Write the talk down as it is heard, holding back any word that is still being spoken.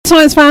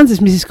Science fans,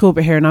 it's Mrs.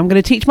 Corbett here, and I'm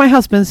going to teach my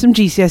husband some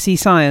GCSE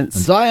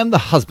science. And I am the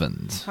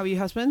husband. How are you,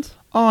 husband?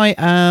 I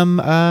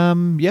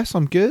am, yes,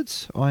 I'm good.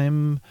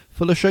 I'm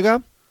full of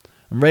sugar.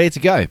 I'm ready to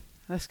go.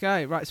 Let's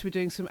go. Right, so we're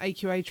doing some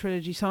AQA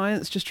Trilogy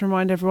Science. Just to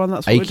remind everyone,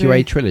 that's what we're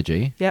doing. AQA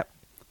Trilogy? Yep.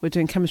 We're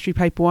doing Chemistry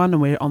Paper 1,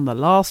 and we're on the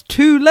last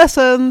 2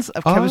 lessons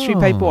of Chemistry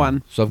Paper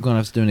 1. So I'm going to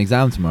have to do an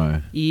exam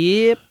tomorrow.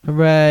 Yep.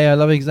 Hooray, I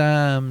love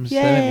exams.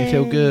 Yay. They make me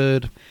feel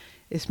good.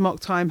 It's mock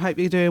time. Hope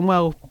you're doing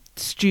well,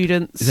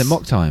 students. Is it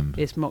mock time?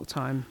 It's mock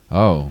time.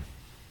 Oh,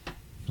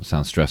 that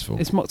sounds stressful.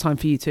 It's mock time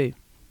for you too.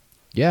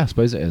 Yeah, I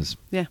suppose it is.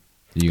 Yeah.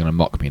 You're going to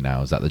mock me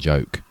now. Is that the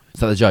joke?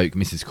 Is that the joke,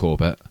 Mrs.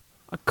 Corbett?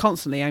 I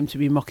constantly aim to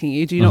be mocking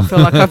you. Do you not feel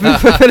like I've been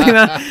fulfilling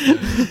that?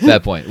 Fair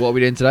point. What are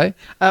we doing today?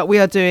 We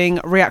are doing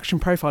reaction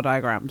profile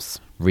diagrams.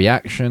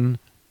 Reaction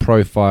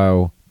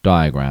profile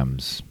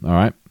diagrams. All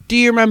right. Do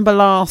you remember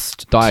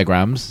last...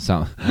 Diagrams.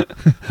 Sound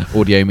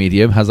audio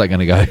medium. How's that going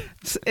to go?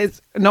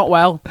 It's not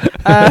well.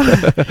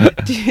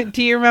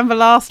 Do you remember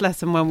last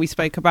lesson when we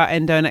spoke about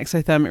endo and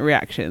exothermic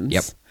reactions?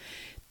 Yep.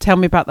 Tell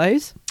me about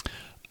those.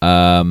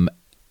 Endothermic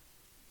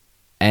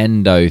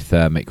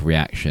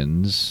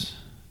reactions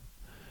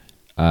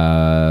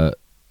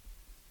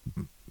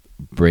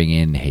bring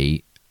in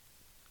heat.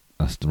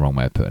 That's the wrong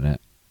way of putting it.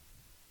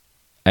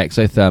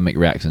 Exothermic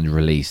reactions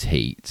release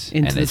heat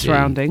into the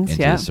surroundings.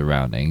 Into the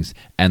surroundings.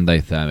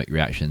 Endothermic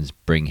reactions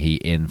bring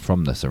heat in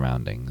from the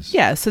surroundings.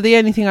 Yeah, so the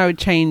only thing I would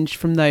change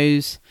from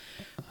those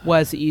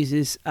words that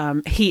uses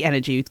heat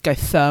energy, would go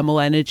thermal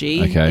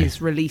energy,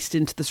 is released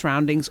into the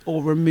surroundings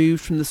or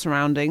removed from the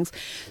surroundings.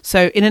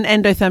 So in an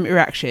endothermic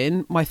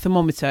reaction, my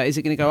thermometer, is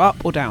it going to go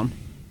up or down?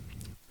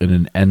 In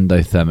an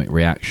endothermic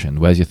reaction,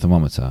 where's your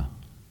thermometer?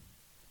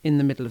 In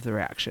the middle of the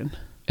reaction.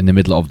 In the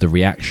middle of the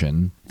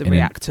reaction? The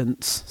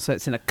reactants. So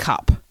it's in a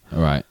cup.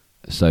 All right.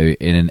 So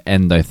in an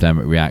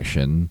endothermic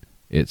reaction,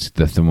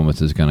 the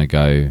thermometer's going to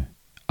go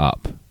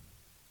up.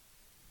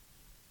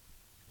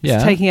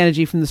 It's taking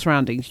energy from the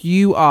surroundings.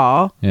 You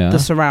are the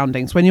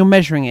surroundings. When you're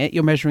measuring it,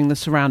 you're measuring the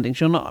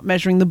surroundings. You're not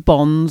measuring the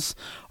bonds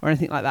or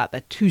anything like that.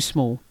 They're too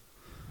small.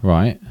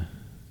 Right.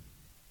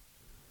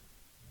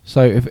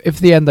 So if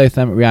the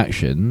endothermic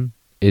reaction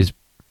is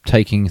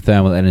taking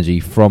thermal energy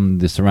from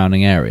the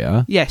surrounding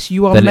area... Yes,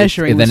 you are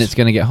measuring... Then it's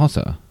going to get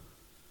hotter.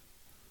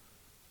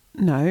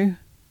 No.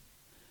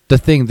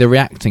 The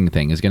reacting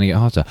thing is going to get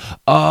hotter.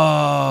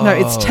 Oh! No,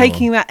 it's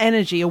taking that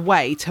energy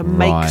away to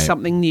make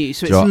something new.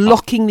 So it's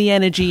locking the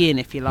energy in,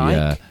 if you like.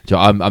 Yeah.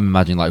 I'm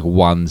imagining like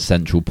one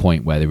central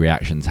point where the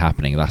reaction's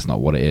happening. That's not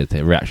what it is.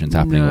 The reaction's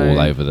happening all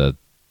over the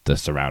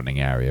surrounding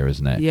area,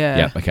 isn't it? Yeah.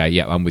 Yep. Okay.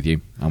 Yeah, I'm with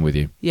you.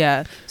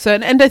 Yeah. So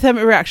an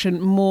endothermic reaction,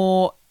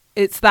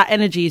 it's that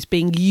energy is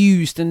being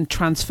used and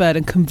transferred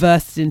and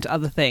converted into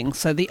other things.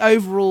 So the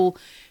overall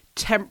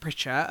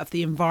temperature of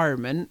the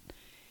environment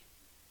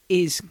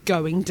is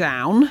going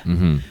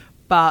down,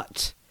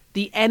 but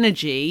the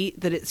energy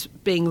that it's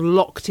being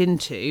locked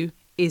into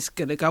is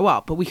going to go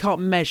up, but we can't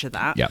measure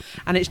that. Yep.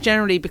 And it's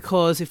generally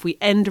because if we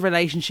end a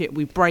relationship,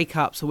 we break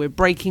up, so we're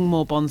breaking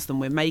more bonds than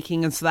we're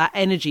making, and so that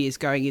energy is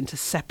going into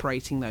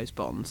separating those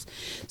bonds.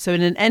 So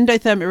in an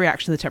endothermic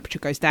reaction, the temperature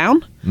goes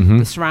down,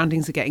 the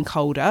surroundings are getting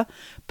colder,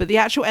 but the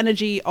actual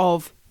energy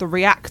of the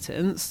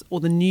reactants or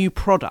the new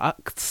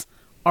products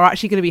are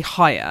actually going to be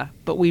higher,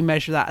 but we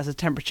measure that as a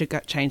temperature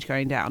change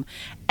going down.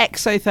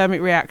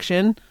 Exothermic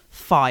reaction,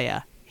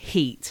 fire,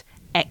 heat,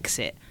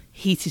 exit.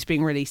 Heat is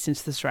being released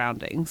into the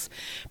surroundings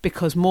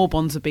because more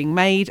bonds are being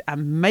made,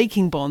 and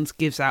making bonds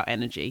gives out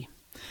energy.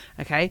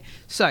 Okay,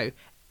 so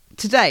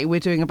today we're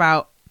doing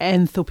about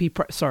energy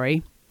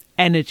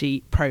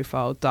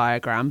profile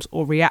diagrams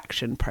or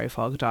reaction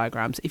profile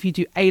diagrams. If you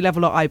do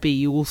A-level or IB,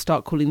 you will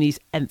start calling these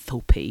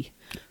enthalpy.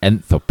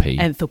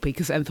 Enthalpy,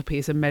 because enthalpy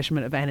is a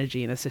measurement of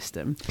energy in a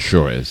system.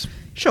 Sure is.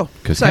 Sure.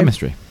 Because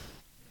chemistry.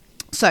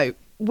 So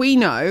we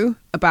know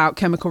about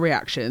chemical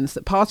reactions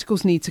that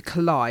particles need to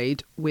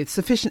collide with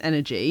sufficient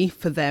energy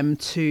for them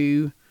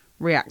to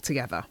react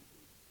together.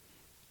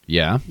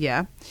 Yeah.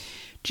 Yeah.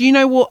 Do you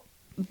know what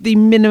the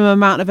minimum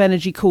amount of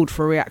energy called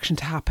for a reaction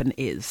to happen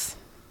is?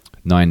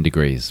 9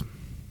 degrees.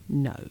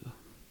 No.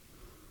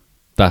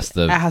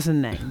 It has a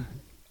name.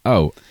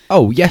 Oh,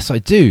 yes, I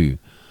do.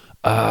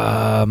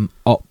 Optimum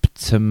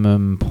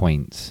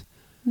point.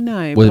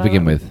 No. What does it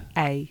begin with?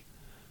 A.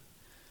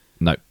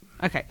 No.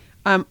 Okay.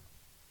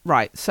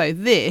 Right. So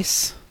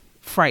this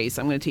phrase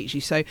I'm going to teach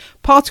you. So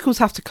particles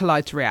have to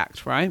collide to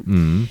react, right?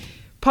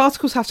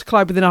 Particles have to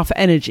collide with enough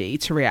energy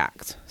to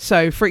react.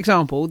 So, for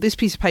example, this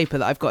piece of paper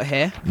that I've got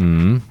here,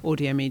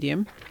 audio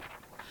medium,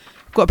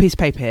 I've got a piece of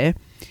paper here.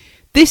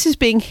 This is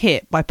being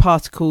hit by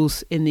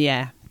particles in the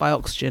air, by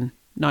oxygen,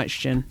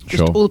 nitrogen,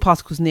 just all the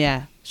particles in the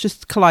air. It's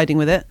just colliding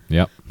with it.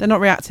 Yep. They're not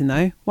reacting,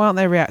 though. Why aren't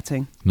they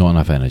reacting? Not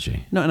enough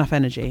energy. Not enough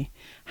energy.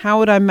 How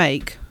would I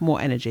make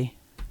more energy?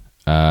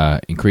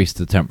 Increase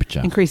the temperature.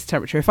 Increase the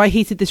temperature. If I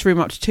heated this room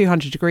up to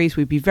 200 degrees,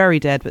 we'd be very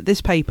dead, but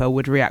this paper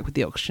would react with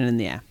the oxygen in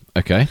the air.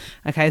 Okay.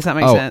 Okay, does that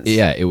make sense?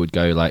 Yeah, it would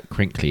go like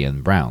crinkly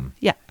and brown.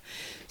 Yeah.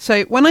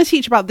 So when I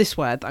teach about this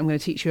word that I'm going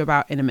to teach you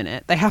about in a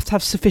minute, they have to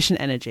have sufficient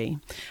energy.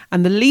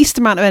 And the least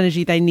amount of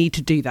energy they need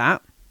to do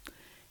that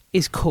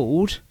is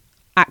called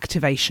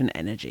activation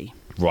energy.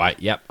 Right,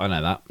 yep, I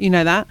know that. You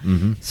know that?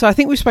 Mm-hmm. So I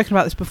think we've spoken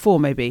about this before,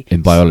 maybe.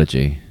 In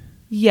biology?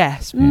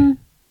 Yes. Yeah.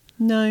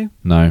 No.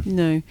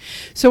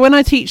 So when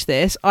I teach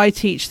this, I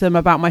teach them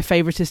about my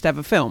favouriteest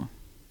ever film.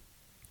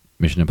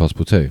 Mission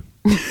Impossible 2?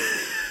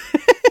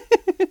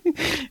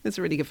 It's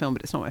a really good film,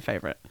 but it's not my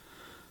favourite.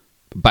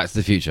 Back to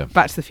the Future.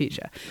 Back to the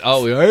Future.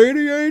 Oh,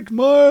 88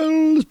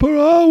 miles per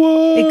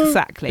hour.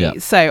 Exactly. Yeah.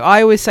 So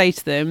I always say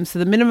to them, so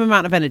the minimum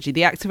amount of energy,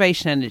 the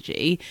activation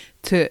energy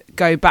to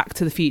go back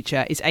to the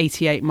future is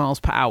 88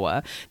 miles per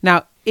hour.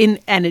 Now, in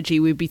energy,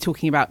 we'd be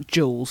talking about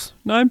joules,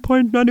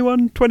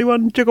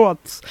 9.9121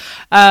 gigawatts.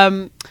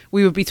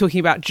 We would be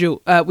talking about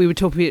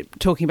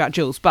talking about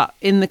joules, but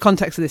in the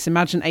context of this,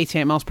 imagine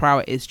 88 miles per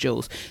hour is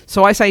joules.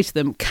 So I say to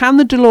them, can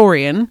the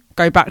DeLorean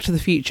go back to the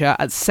future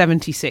at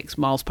 76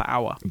 miles per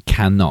hour?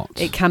 Cannot.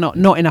 It cannot.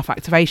 Not enough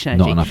activation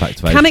energy. Not enough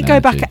activation Can it go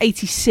back energy. at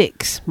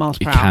 86 miles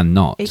per It hour?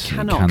 cannot. It It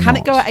cannot. cannot. Can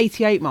it go at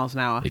 88 miles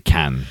an hour? It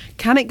can.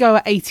 Can it go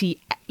at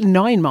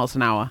 89 miles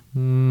an hour?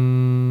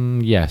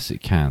 Yes,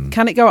 it can.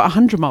 Can it go at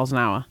 100 miles an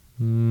hour?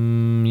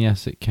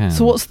 Yes, it can.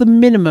 So what's the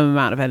minimum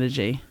amount of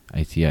energy?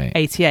 88.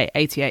 88.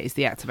 88 is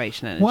the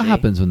activation energy. What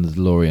happens when the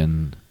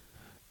DeLorean,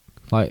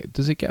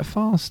 does it get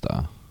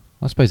faster?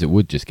 I suppose it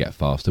would just get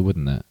faster,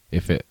 wouldn't it?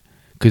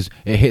 Because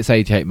it hits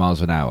 88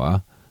 miles an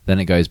hour, then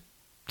it goes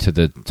to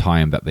the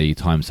time that the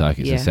time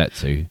circuits Yeah. are set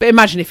to. But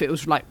imagine if it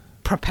was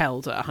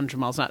propelled at 100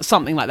 miles an hour,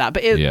 something like that.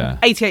 But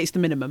 88 is the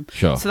minimum.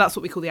 Sure. So that's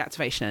what we call the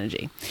activation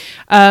energy.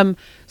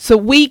 So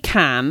we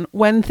can,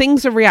 when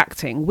things are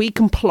reacting, we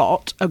can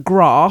plot a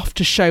graph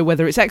to show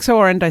whether it's exo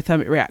or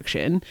endothermic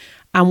reaction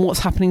and what's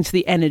happening to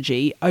the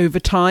energy over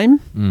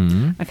time.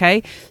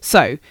 Okay,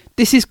 so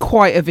this is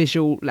quite a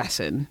visual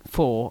lesson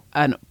for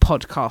a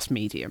podcast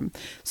medium.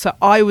 So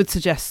I would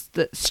suggest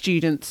that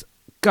students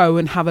go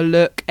and have a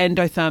look,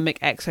 endothermic,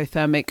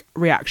 exothermic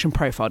reaction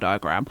profile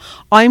diagram.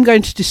 I'm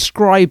going to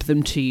describe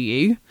them to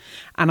you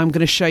and I'm going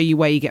to show you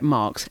where you get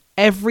marks.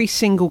 Every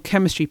single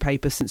chemistry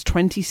paper since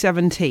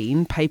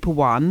 2017, paper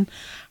 1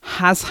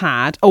 has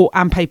had,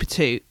 and paper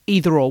 2,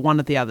 either or, one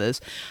of the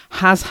others,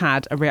 has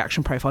had a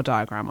reaction profile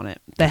diagram on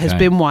it. There has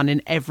been one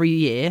in every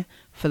year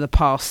for the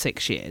past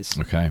 6 years.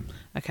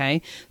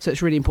 Okay, so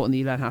it's really important that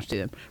you learn how to do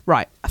them.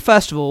 Right,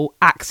 first of all,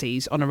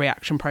 axes on a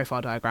reaction profile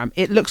diagram.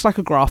 It looks like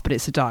a graph, but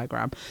it's a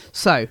diagram.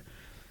 So,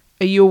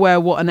 are you aware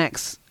what an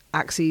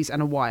x-axis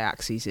and a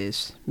y-axis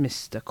is,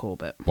 Mr.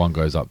 Corbett? One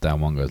goes up,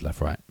 down, one goes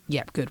left, right.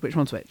 Yep, good. Which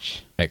one's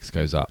which? X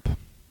goes up.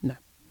 No.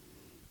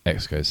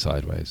 X goes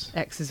sideways.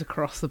 X is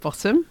across the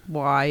bottom,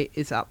 Y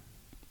is up.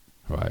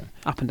 Right.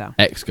 Up and down.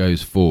 X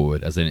goes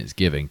forward, as in it's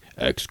giving.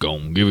 X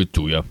gon' give it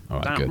to you. All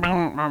right, good.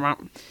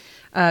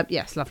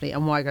 Yes, lovely.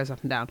 And Y goes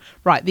up and down.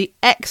 Right, the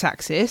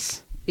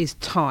x-axis is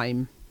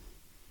time.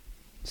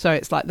 So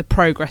it's like the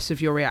progress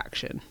of your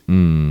reaction.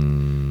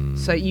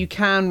 So you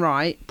can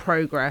write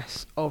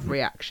progress of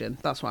reaction.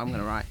 That's what I'm going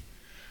to write.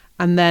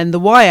 And then the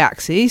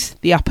y-axis,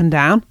 the up and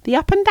down. The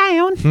up and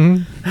down.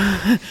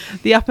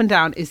 The up and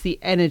down is the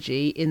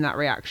energy in that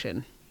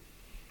reaction.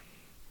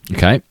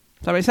 Okay.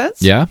 Does that make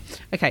sense? Yeah.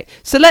 Okay,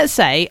 so let's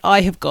say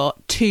I have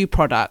got two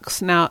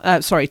products. Now,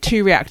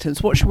 two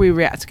reactants. What should we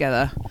react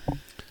together?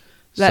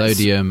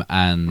 Sodium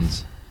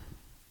and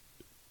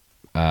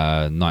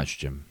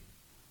nitrogen.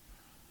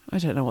 I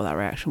don't know what that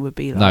reaction would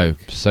be like. No,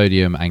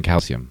 sodium and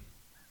calcium.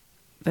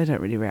 They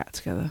don't really react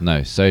together.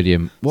 No,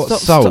 sodium. What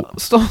Stop,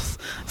 salt?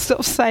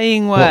 Stop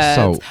saying words. What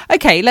salt?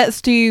 Okay, let's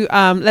do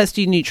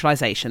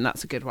neutralization.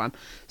 That's a good one.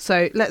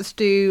 So let's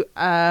do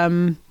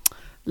hydrochloric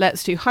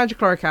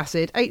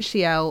acid,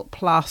 HCl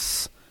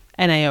plus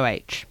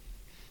NaOH.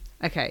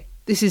 Okay,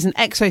 this is an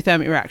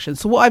exothermic reaction.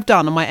 So what I've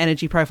done on my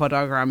energy profile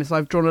diagram is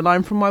I've drawn a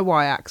line from my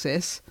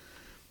y-axis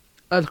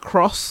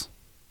across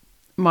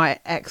my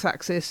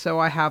x-axis. So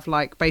I have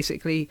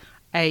basically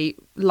a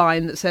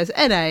line that says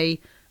HCl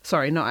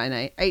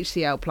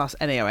plus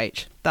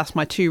NaOH. That's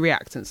my two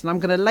reactants. And I'm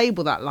going to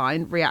label that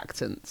line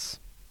reactants.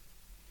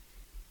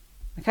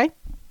 Okay?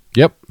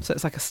 Yep. So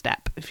it's like a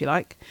step, if you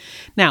like.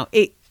 Now,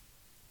 it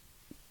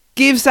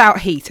gives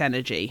out heat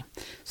energy.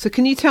 So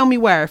can you tell me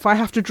where, if I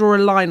have to draw a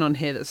line on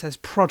here that says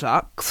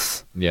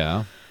products,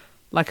 Yeah.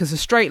 like as a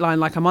straight line,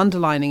 like I'm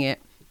underlining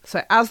it,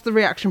 so as the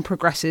reaction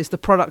progresses, the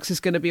products is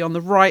going to be on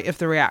the right of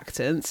the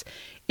reactants.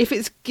 If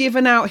it's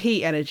given out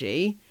heat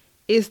energy,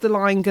 is the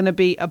line going to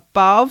be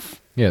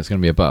above? Yeah, it's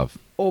going to be above.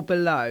 Or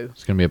below?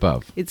 It's going to be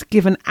above. It's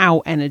given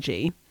out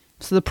energy.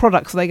 So the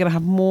products, are they going to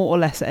have more or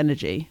less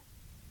energy?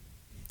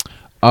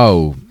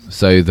 Oh,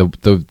 so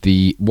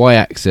the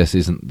y-axis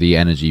isn't the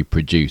energy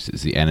produced,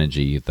 it's the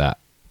energy that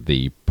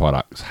the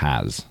products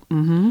has.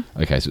 Mm-hmm.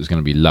 Okay, so it's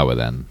going to be lower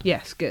then.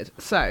 Yes, good.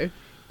 So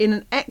in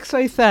an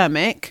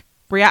exothermic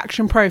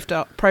reaction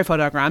profile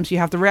diagrams, you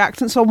have the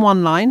reactants on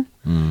one line,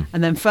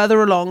 and then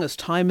further along, as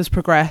time has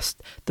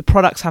progressed, the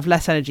products have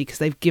less energy because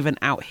they've given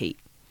out heat.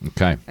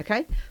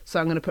 Okay, so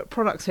I'm going to put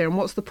products here. And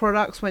what's the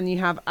products when you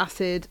have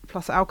acid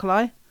plus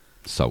alkali?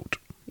 Salt.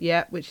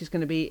 Yeah, which is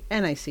going to be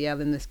NaCl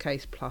in this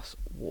case plus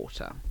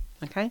water.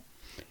 Okay,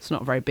 it's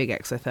not a very big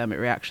exothermic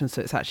reaction,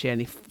 so it's actually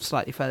only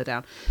slightly further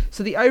down.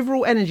 So the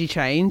overall energy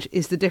change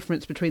is the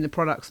difference between the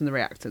products and the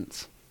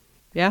reactants.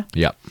 Yeah?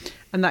 Yep.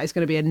 And that is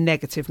going to be a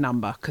negative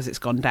number because it's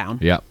gone down.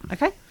 Yep.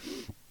 Okay.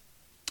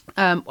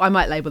 I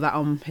might label that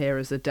on here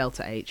as a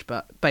delta H,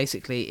 but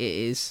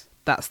basically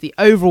that's the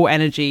overall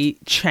energy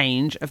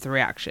change of the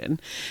reaction.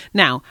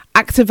 Now,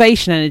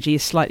 activation energy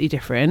is slightly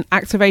different.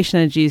 Activation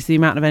energy is the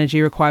amount of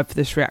energy required for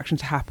this reaction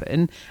to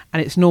happen,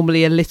 and it's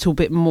normally a little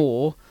bit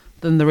more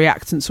than the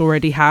reactants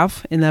already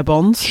have in their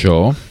bonds.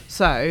 Sure.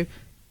 So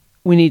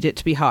we need it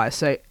to be higher.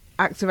 So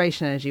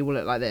activation energy will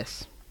look like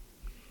this.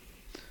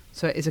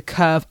 So it is a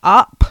curve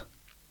up,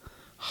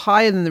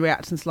 higher than the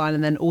reactants line,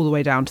 and then all the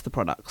way down to the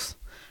products.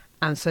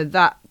 And so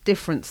that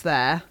difference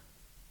there,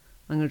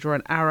 I'm going to draw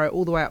an arrow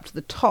all the way up to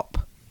the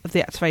top of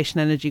the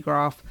activation energy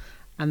graph,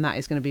 and that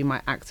is going to be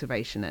my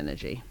activation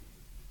energy.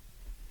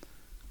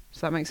 Does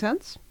that make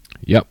sense?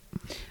 Yep.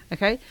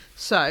 Okay,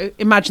 so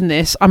imagine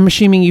this. I'm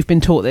assuming you've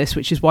been taught this,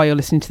 which is why you're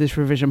listening to this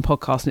revision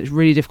podcast, and it's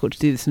really difficult to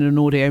do this in an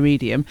audio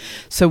medium.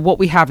 So what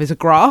we have is a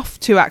graph,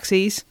 2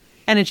 axes,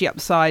 energy up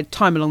the side,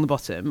 time along the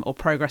bottom, or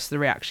progress of the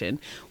reaction.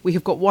 We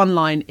have got one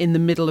line in the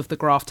middle of the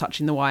graph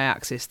touching the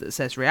y-axis that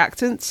says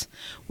reactants.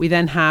 We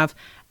then have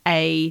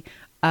a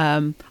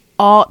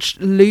arched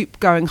loop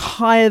going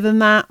higher than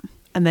that,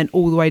 and then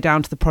all the way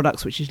down to the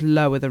products, which is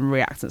lower than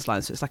reactants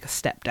line. So it's like a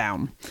step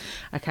down.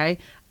 Okay,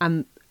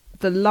 and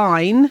the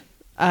line,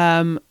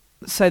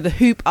 so the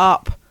hoop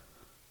up,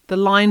 the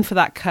line for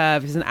that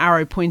curve is an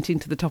arrow pointing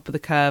to the top of the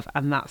curve,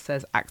 and that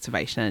says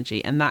activation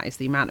energy, and that is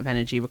the amount of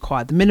energy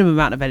required, the minimum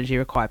amount of energy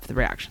required for the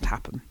reaction to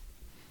happen.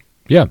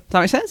 Yeah. Does that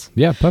make sense?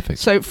 Yeah, perfect.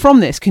 So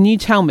from this, could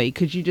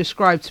you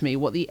describe to me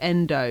what the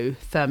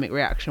endothermic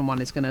reaction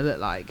one is going to look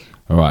like?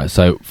 All right,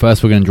 so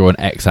first we're going to draw an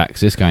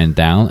x-axis going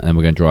down, and then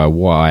we're going to draw a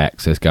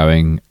y-axis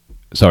going...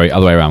 Sorry,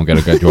 other way around. We're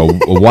going to draw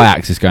a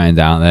y-axis going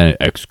down, and then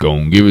x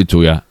going, give it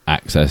to you,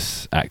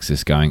 axis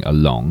going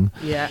along.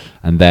 Yeah.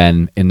 And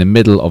then in the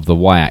middle of the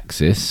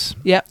y-axis,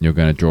 Yep. you're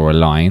going to draw a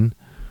line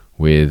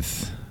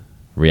with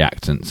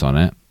reactants on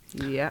it.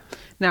 Yeah.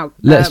 Now...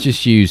 Let's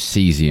just use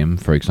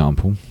cesium, for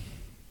example.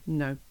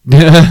 No.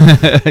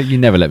 You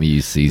never let me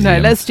use cesium. No,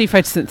 let's do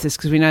photosynthesis,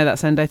 because we know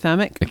that's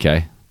endothermic.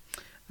 Okay.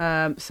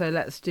 So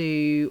let's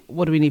do...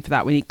 What do we need for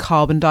that? We need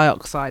carbon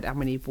dioxide, and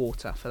we need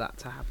water for that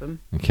to happen.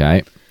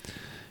 Okay.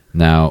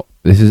 Now,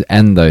 this is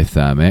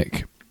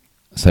endothermic,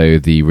 so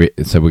we're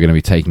going to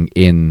be taking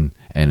in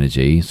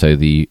energy. So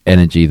the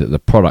energy that the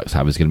products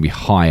have is going to be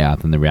higher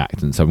than the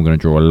reactant. So I'm going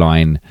to draw a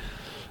line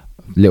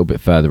a little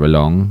bit further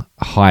along,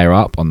 higher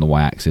up on the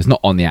y-axis, not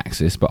on the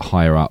axis, but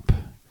higher up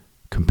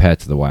compared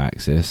to the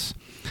y-axis.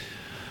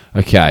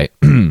 Okay.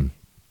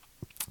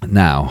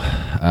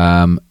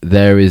 Now,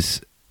 there is...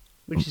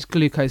 Which is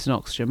glucose and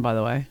oxygen, by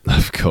the way.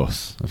 Of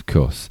course.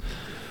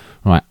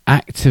 Right,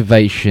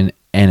 activation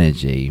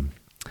energy.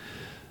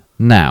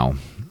 Now,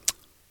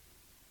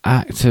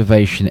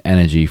 activation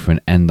energy for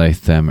an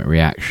endothermic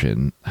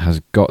reaction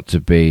has got to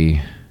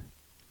be...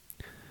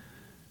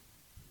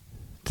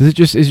 Is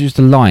it just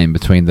a line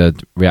between the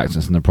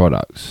reactants and the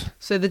products?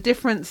 So the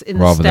difference in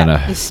Rather than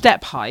the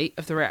step height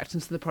of the reactants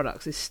and the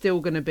products is still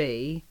going to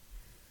be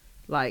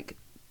like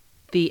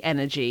the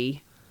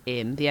energy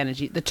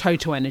the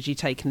total energy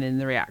taken in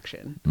the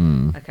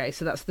reaction. Okay,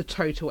 so that's the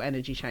total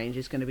energy change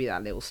is going to be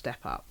that little step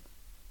up.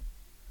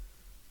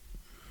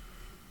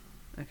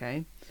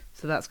 Okay,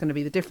 so that's going to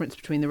be the difference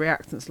between the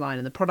reactants line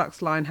and the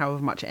products line,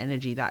 however much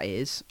energy that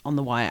is on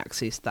the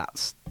y-axis.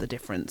 That's the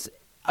difference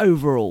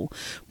overall.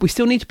 We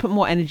still need to put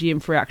more energy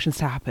in for reactions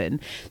to happen.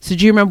 So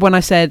do you remember when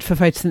I said for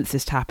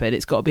photosynthesis to happen,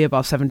 it's got to be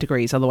above 7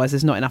 degrees, otherwise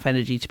there's not enough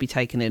energy to be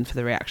taken in for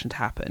the reaction to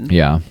happen?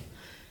 Yeah.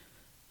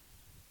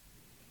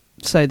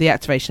 So the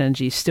activation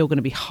energy is still going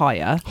to be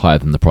higher. Higher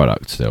than the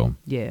product still.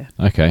 Yeah.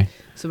 Okay.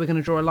 So we're going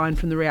to draw a line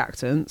from the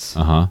reactants.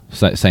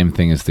 So same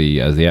thing as the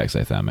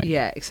exothermic.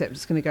 Yeah, except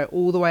it's going to go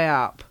all the way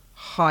up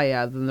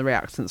higher than the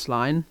reactants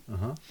line.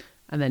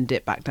 And then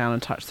dip back down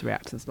and touch the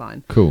reactants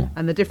line. Cool.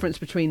 And the difference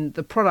between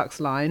the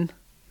products line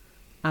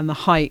and the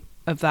height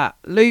of that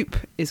loop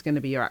is going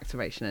to be your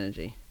activation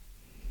energy.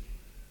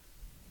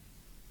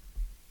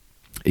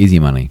 Easy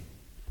money.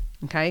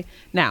 Okay.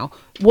 Now,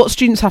 what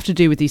students have to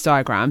do with these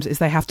diagrams is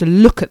they have to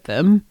look at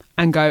them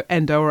and go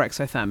endo or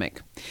exothermic.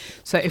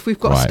 So if we've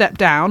got a step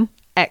down,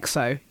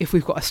 exo. If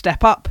we've got a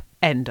step up,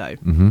 endo.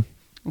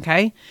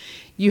 Okay.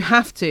 You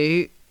have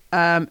to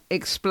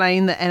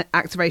explain that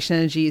activation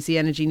energy is the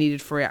energy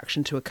needed for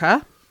reaction to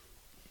occur.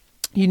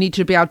 You need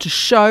to be able to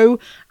show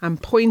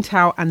and point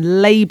out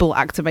and label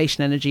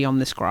activation energy on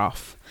this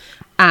graph.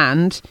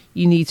 And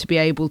you need to be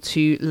able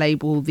to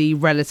label the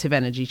relative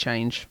energy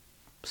change.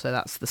 So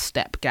that's the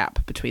step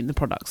gap between the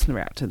products and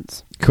the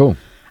reactants. Cool.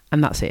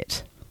 And that's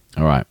it.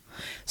 All right.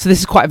 So this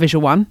is quite a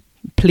visual one.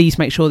 Please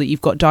make sure that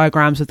you've got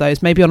diagrams of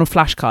those. Maybe on a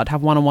flashcard,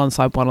 have one on one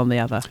side, one on the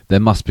other. There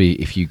must be,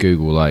 if you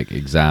Google like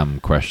exam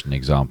question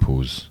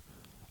examples.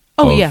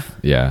 Oh, of- yeah.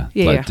 yeah.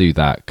 Yeah, Like yeah. do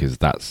that, because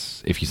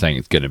that's if you're saying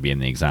it's going to be in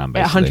the exam.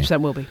 Basically, It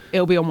 100% will be.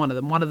 It'll be on one of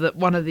them. One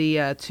of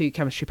the 2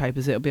 chemistry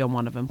papers. It'll be on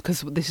one of them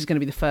because this is going to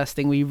be the first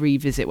thing we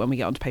revisit when we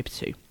get onto paper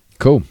 2.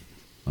 Cool.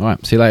 All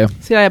right. See you later.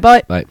 See you later.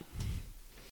 Bye. Bye.